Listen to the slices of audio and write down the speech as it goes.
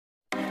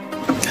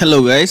Hello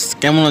guys,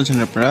 কেমন আছেন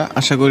আপনারা?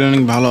 আশা করি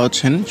অনেক ভালো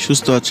আছেন,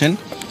 সুস্থ আছেন।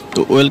 তো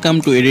welcome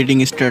to editing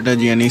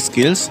strategy and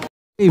skills.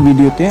 এই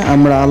ভিডিওতে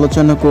আমরা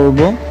আলোচনা করব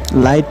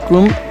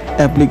লাইটরুম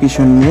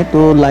অ্যাপ্লিকেশন নিয়ে।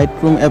 তো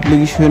লাইটরুম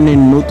অ্যাপ্লিকেশনের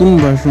নতুন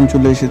ভার্সন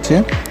চলে এসেছে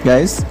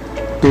গাইস।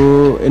 তো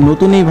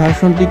নতুন এই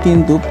ভার্সনটি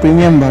কিন্তু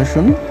প্রিমিয়াম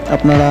ভার্সন।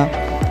 আপনারা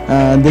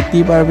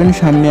দেখতেই পারবেন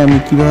সামনে আমি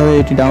কিভাবে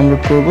এটি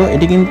ডাউনলোড করব।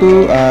 এটি কিন্তু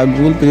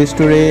গুগল প্লে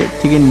স্টোরে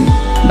থেকে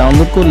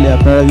ডাউনলোড করলে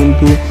আপনারা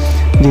কিন্তু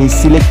যে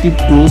সিলেক্টিভ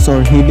টুলস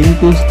আর হিডিং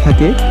টুলস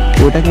থাকে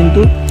ওটা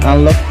কিন্তু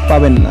আনলক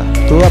পাবেন না।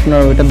 তো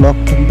আপনারা ওটা লক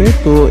থাকবে।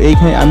 তো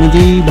এইখানে আমি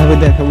যেইভাবে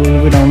দেখাবো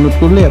ওইভাবে ডাউনলোড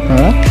করলে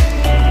আপনারা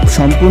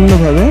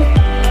সম্পূর্ণভাবে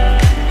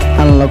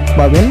আনলক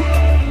পাবেন।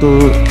 তো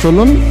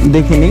চলুন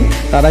দেখে নিই।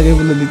 তার আগে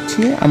বলে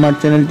দিচ্ছি, আমার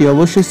চ্যানেলটি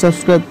অবশ্যই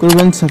সাবস্ক্রাইব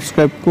করবেন।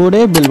 সাবস্ক্রাইব করে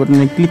বেল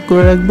বাটনে ক্লিক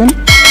করে রাখবেন,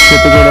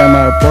 যাতে করে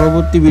আমার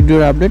পরবর্তী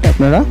ভিডিওর আপডেট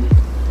আপনারা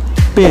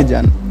পেয়ে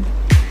যান।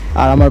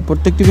 আর আমার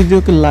প্রত্যেকটি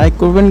ভিডিওকে লাইক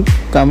করবেন,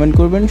 কমেন্ট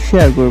করবেন,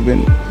 শেয়ার করবেন।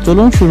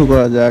 চলুন শুরু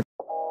করা যাক।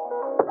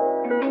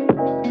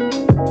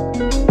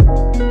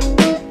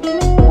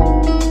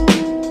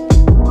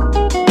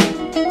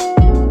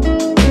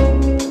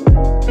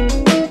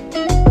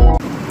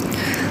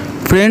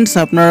 ফ্রেন্ডস,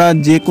 আপনারা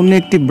যে কোনো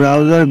একটি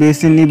ব্রাউজার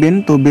বেছে নেবেন।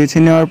 তো বেছে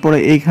নেওয়ার পরে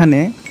এইখানে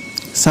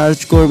সার্চ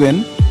করবেন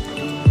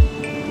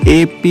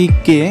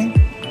এপিকে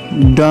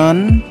ডান।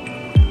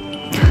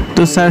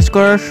 তো সার্চ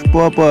করার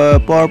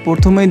পর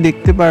প্রথমেই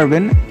দেখতে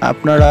পারবেন,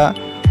 আপনারা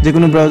যে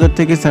কোনো ব্রাউজার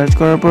থেকে সার্চ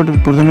করার পর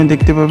প্রথমে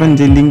দেখতে পাবেন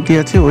যে লিঙ্কটি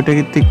আছে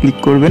ওইটাকে ক্লিক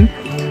করবেন।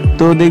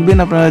 তো দেখবেন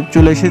আপনারা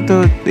চলে এসে, তো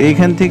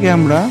এইখান থেকে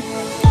আমরা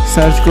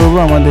সার্চ করব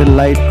আমাদের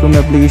লাইটরুম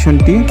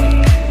অ্যাপ্লিকেশনটি,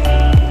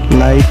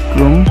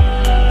 লাইটরুম।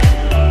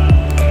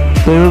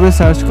 তো এইভাবে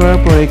সার্চ করার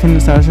পর এখানে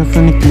সার্চ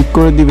অপশনে ক্লিক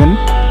করে দিবেন।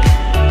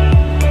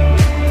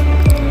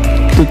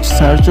 তো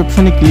সার্চ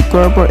অপশনে ক্লিক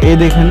করার পর এই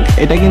দেখেন,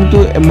 এটা কিন্তু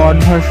মড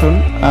ভার্সন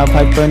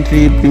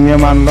 5.3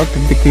 প্রিমিয়াম আনলক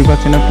দেখতেই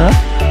পাচ্ছেন আপনারা।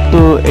 তো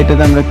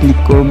এটাতে আমরা ক্লিক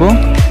করব।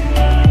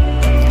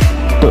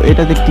 তো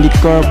এটাতে ক্লিক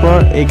করার পর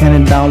এখানে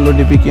ডাউনলোড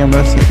এপিকে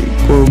আমরা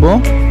করব।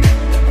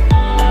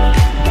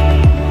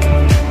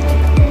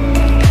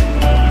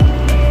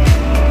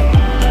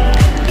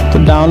 তো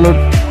ডাউনলোড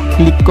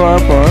ক্লিক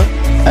করার পর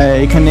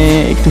এখানে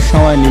একটু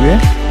সময় নেবে।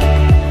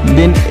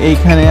 দেন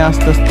এইখানে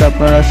আস্তে আস্তে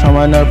আপনারা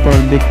সময় নেওয়ার পর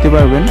দেখতে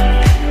পারবেন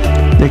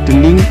একটা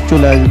লিঙ্ক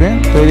চলে আসবে।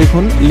 তো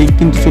দেখুন লিঙ্ক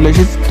কিন্তু চলে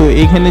এসেছে। তো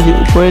এইখানে যে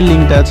উপরের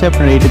লিঙ্কটা আছে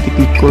আপনারা এটাতে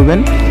ক্লিক করবেন।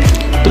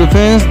 তো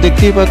ফ্রেন্ডস,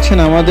 দেখতেই পাচ্ছেন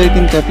আমাদের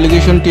কিন্তু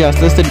অ্যাপ্লিকেশনটি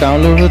আস্তে আস্তে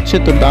ডাউনলোড হচ্ছে।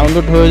 তো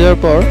ডাউনলোড হয়ে যাওয়ার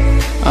পর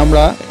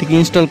আমরা এটাকে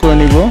ইনস্টল করে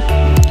নিব।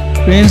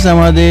 ফ্রেন্ডস,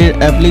 আমাদের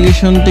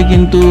অ্যাপ্লিকেশনটি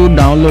কিন্তু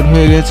ডাউনলোড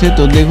হয়ে গেছে।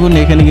 তো দেখুন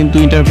এখানে কিন্তু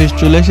ইন্টারফেস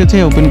চলে এসেছে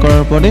ওপেন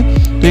করার পরে।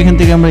 তো এখান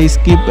থেকে আমরা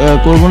স্কিপ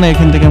করব না,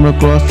 এখান থেকে আমরা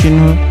ক্রস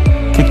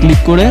চিহ্নতে ক্লিক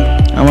করে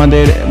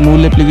আমাদের মূল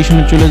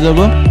অ্যাপ্লিকেশনে চলে যাব।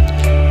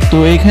 তো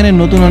এখানে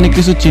নতুন অনেক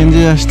কিছু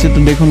চেঞ্জেস আসছে। তো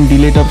দেখুন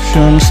ডিলিট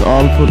অপশনস,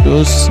 অল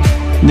ফটোস,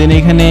 দেন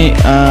এখানে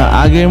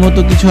আগের মতো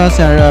কিছু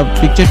আছে। আর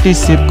পিকচারটি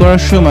সেভ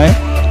করার সময়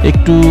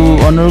একটু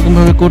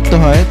অন্যরকমভাবে করতে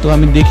হয়। তো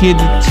আমি দেখিয়ে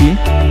দিচ্ছি।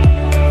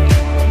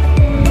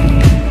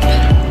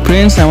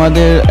 ফ্রেন্ডস,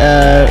 আমাদের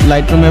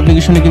লাইটরুম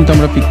অ্যাপ্লিকেশনে কিন্তু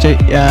আমরা পিকচার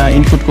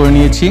ইনপুট করে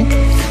নিয়েছি।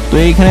 তো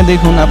এইখানে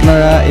দেখুন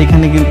আপনারা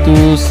এখানে কিন্তু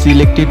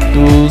সিলেক্টেড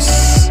টুলস,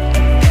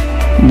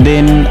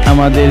 দেন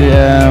আমাদের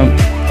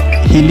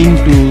হিলিং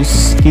টুলস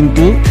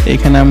কিন্তু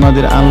এখানে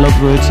আমাদের আনলক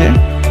রয়েছে।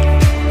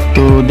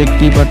 তো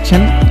দেখতেই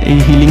পাচ্ছেন এই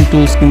হিলিং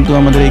টুলস কিন্তু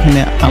আমাদের এখানে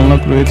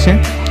আনলক রয়েছে।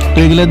 তো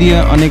এগুলো দিয়ে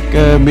অনেক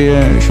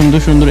সুন্দর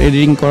সুন্দর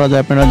এডিটিং করা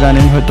যায়, আপনারা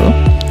জানেন হয়তো।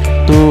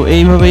 তো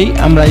এইভাবেই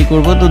আমরা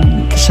করব। তো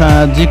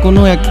যে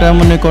কোনো একটা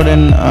মনে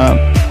করেন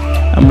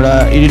আমরা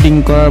এডিটিং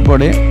করার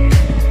পরে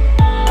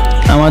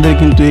আমাদের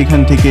কিন্তু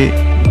এখান থেকে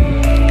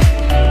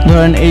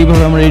ধরেন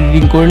এইভাবে আমরা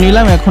এডিটিং করে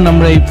নিলাম। এখন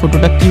আমরা এই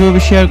ফটোটা কিভাবে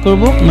শেয়ার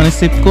করব, মানে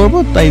সেভ করব,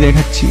 তাই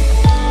দেখাচ্ছি।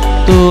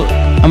 তো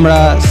আমরা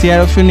শেয়ার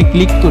অপশনে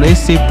ক্লিক করে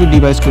সেভ টু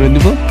ডিভাইস করে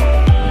দিব।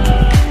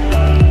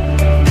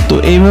 তো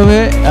এইভাবে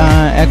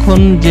এখন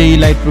যেই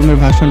লাইটরুমের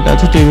ভার্সনটা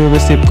আছে তো এইভাবে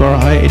সেভ করা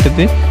হয়।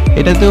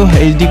 এটাতেও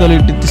এইচডি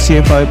কোয়ালিটিতে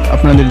সেভ হয়,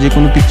 আপনাদের যে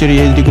কোনো পিকচারই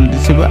এইচডি কোয়ালিটি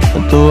সেভ।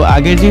 তো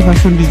আগের যে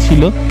ভার্সনটি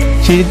ছিল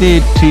সেটিতে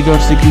 3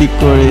 ডটসে ক্লিক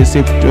করে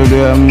সেভ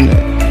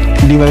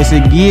ডিভাইসে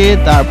গিয়ে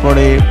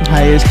তারপরে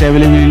হাইয়েস্ট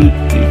অ্যাভেলেবল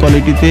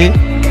কোয়ালিটিতে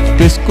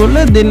প্রেস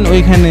করলে দেন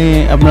ওইখানে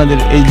আপনাদের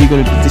এইচডি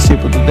কোয়ালিটিতে সেভ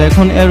হতো। তো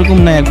এখন এরকম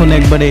না, এখন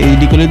একবারে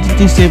এইচডি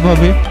কোয়ালিটিতে সেভ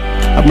হবে।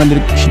 আপনাদের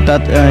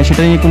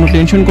সেটা নিয়ে কোনো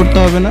টেনশন করতে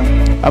হবে না।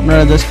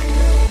 আপনারা জাস্ট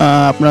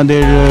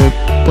আপনাদের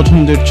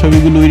পছন্দের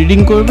ছবিগুলো এডিটিং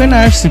করবেন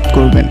আর সেভ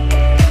করবেন।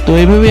 তো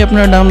এইভাবেই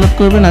আপনারা ডাউনলোড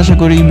করবেন। আশা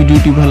করি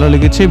ভিডিওটি ভালো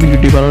লেগেছে।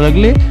 ভিডিওটি ভালো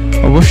লাগলে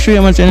অবশ্যই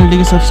আমার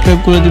চ্যানেলটিকে সাবস্ক্রাইব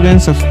করে দেবেন।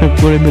 সাবস্ক্রাইব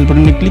করে বেল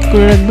বাটনে ক্লিক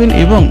করে রাখবেন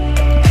এবং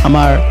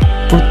আমার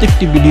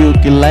প্রত্যেকটি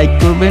ভিডিওকে লাইক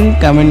করবেন,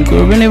 কমেন্ট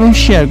করবেন এবং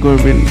শেয়ার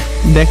করবেন।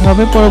 দেখা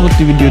হবে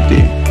পরবর্তী ভিডিওতে।